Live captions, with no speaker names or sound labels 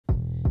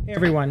Hey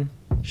everyone,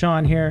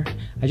 Sean here.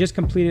 I just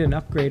completed an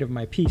upgrade of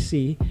my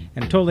PC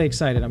and I'm totally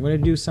excited. I'm going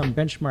to do some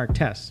benchmark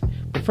tests.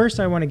 But first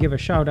I want to give a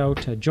shout out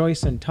to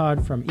Joyce and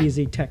Todd from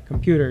Easy Tech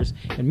Computers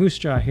and Moose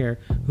Jaw here,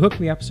 who hooked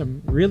me up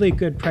some really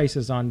good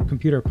prices on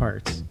computer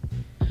parts.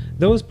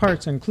 Those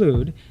parts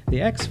include the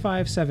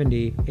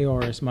X570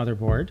 Aorus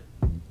motherboard,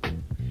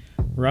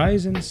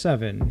 Ryzen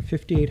 7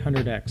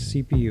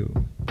 5800X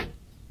CPU,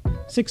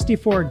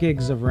 64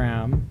 gigs of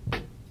RAM,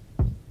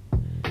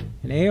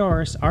 an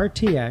Aorus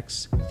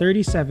RTX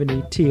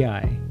 3070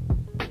 Ti.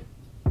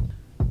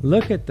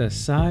 Look at the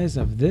size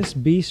of this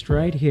beast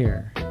right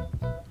here.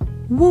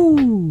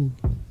 Woo!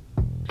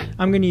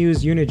 I'm going to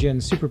use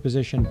Unigine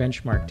Superposition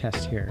benchmark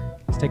test here.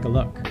 Let's take a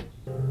look.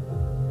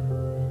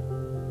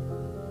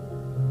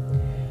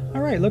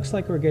 Alright, looks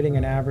like we're getting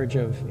an average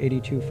of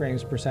 82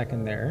 frames per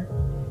second there.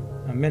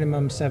 A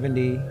minimum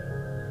 70,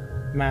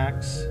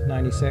 max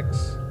 96,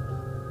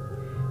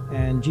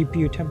 and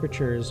GPU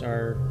temperatures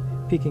are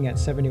peaking at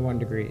 71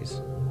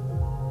 degrees.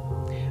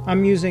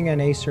 I'm using an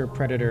Acer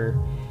Predator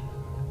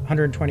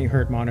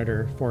 120Hz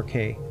monitor,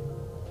 4K.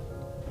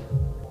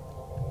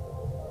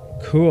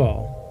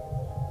 Cool.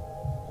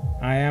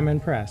 I am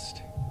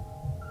impressed.